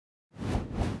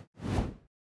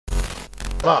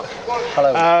Mark,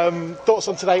 Hello. thoughts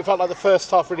on today? It felt like the first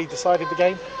half really decided the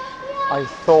game. I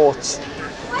thought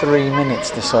 3 minutes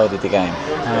decided the game.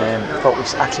 I thought we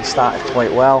actually started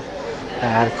quite well.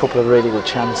 Had a couple of really good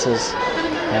chances.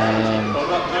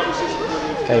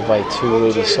 Gave away 2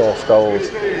 really soft goals.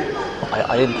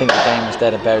 I didn't think the game was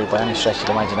dead and buried by any stretch of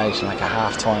the imagination. Like at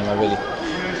half time, we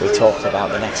talked about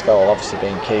the next goal obviously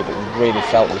being key, but we really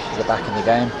felt we could get back in the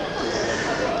game.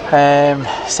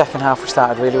 Second half we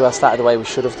started really well, started the way we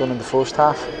should have done in the first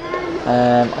half.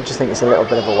 I just think it's a little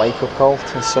bit of a wake-up call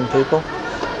to some people,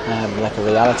 like a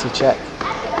reality check.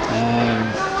 I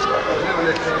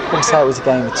wouldn't say it was a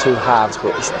game of 2 halves,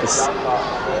 but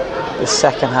the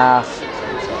second half,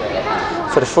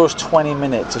 for the first 20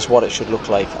 minutes is what it should look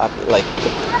like. Like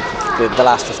the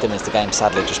last 15 minutes of the game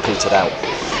sadly just petered out.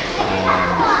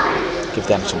 Give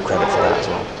them some credit for that as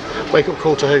well. Wake-up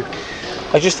call to who?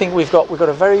 I just think we've got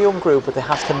a very young group, but they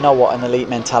have to know what an elite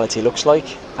mentality looks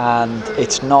like, and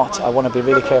it's not. I want to be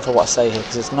really careful what I say here,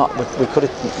 because it's not. We could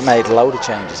have made a load of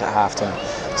changes at half time,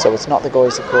 so it's not the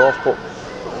guys that go off, but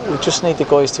we just need the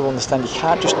guys to understand you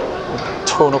can't just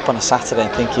turn up on a Saturday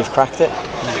and think you've cracked it,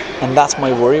 and that's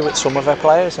my worry with some of our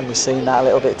players, and we've seen that a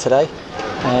little bit today.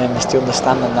 It's the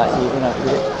understanding that you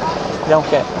don't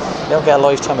get a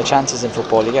lifetime of chances in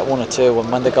football. You get 1 or 2, and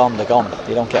when they're gone, they're gone.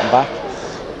 You don't get them back.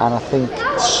 And I think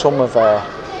some of our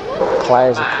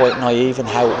players are quite naive in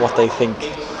what they think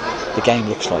the game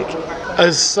looks like.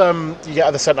 As you get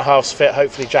other centre halves fit,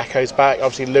 hopefully Jacko's back,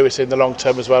 obviously Lewis in the long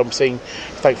term as well. I'm seeing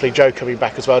thankfully Joe coming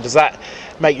back as well. Does that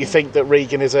make you think that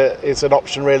Regan is an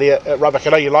option really at right back?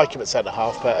 I know you like him at centre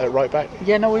half, but at right back?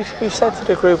 Yeah, no, we've said to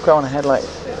the group going ahead, like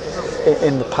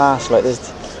in the past, like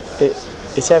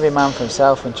it's every man for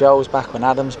himself. When Joe's back, when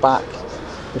Adam's back,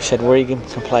 we've said Regan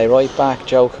can play right back,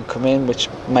 Joe can come in, which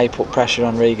may put pressure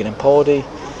on Regan and Pawdy.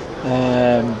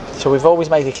 So we've always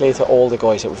made it clear to all the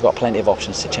guys that we've got plenty of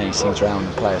options to change things around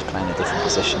and players playing at different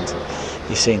positions.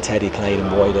 You've seen Teddy played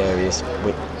in wide areas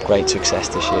with great success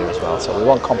this year as well. So we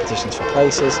want competitions for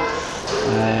places.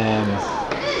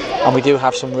 And we do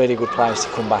have some really good players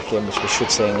to come back in, which we should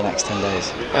see in the next 10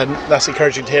 days. And that's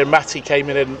encouraging to hear. Matty came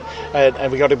in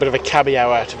and we got a bit of a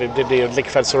cameo out of him, didn't he? And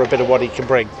Lincoln fans saw a bit of what he can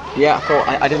bring. Yeah, I thought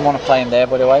I didn't want to play him there,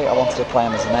 by the way. I wanted to play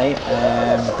him as an 8,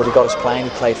 but he got us playing. He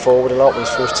played forward a lot. With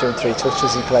his first 2 and 3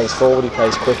 touches, he plays forward. He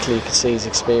plays quickly. You could see his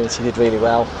experience. He did really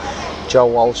well. Joe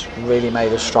Walsh really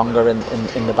made us stronger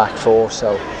in the back 4.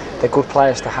 So they're good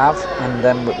players to have, and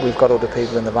then we've got other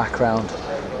people in the background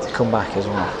to come back as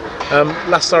well.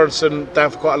 Lasse Sorensen down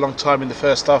for quite a long time in the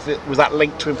first half. Was that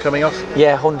linked to him coming off?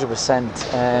 Yeah,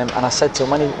 100%. And I said to him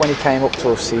when he came up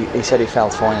to us, he said he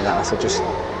felt fine in that. I said just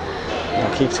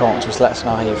keep talking to us, let us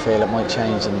know how you feel. It might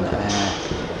change. And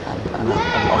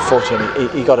unfortunately,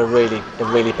 he got a really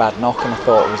bad knock, and I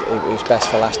thought it was best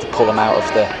for Lasse to pull him out of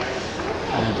the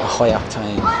high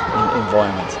octane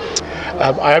environment.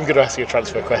 I am going to ask you a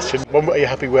transfer question. Are you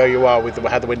happy where you are with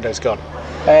how the window's gone?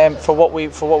 For what we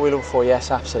look for,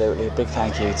 yes, absolutely. A big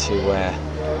thank you to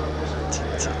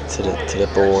the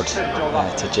board,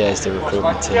 to Jez, the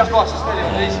recruitment team.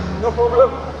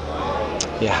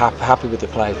 Happy with the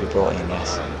players we brought in,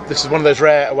 yes. This is one of those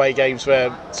rare away games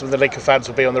where some of the Lincoln fans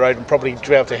will be on the road and probably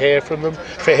be able to hear from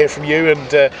you,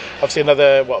 and obviously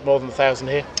another more than 1,000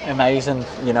 here. Amazing,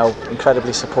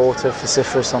 incredibly supportive,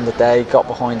 vociferous on the day, got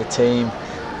behind the team.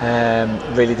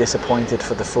 Really disappointed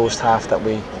for the first half that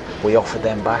we offered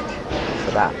them back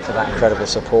for that incredible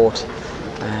support.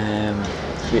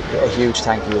 A huge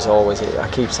thank you as always. I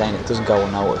keep saying it doesn't go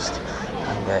unnoticed,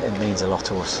 and it means a lot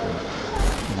to us. And,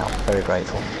 very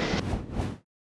grateful.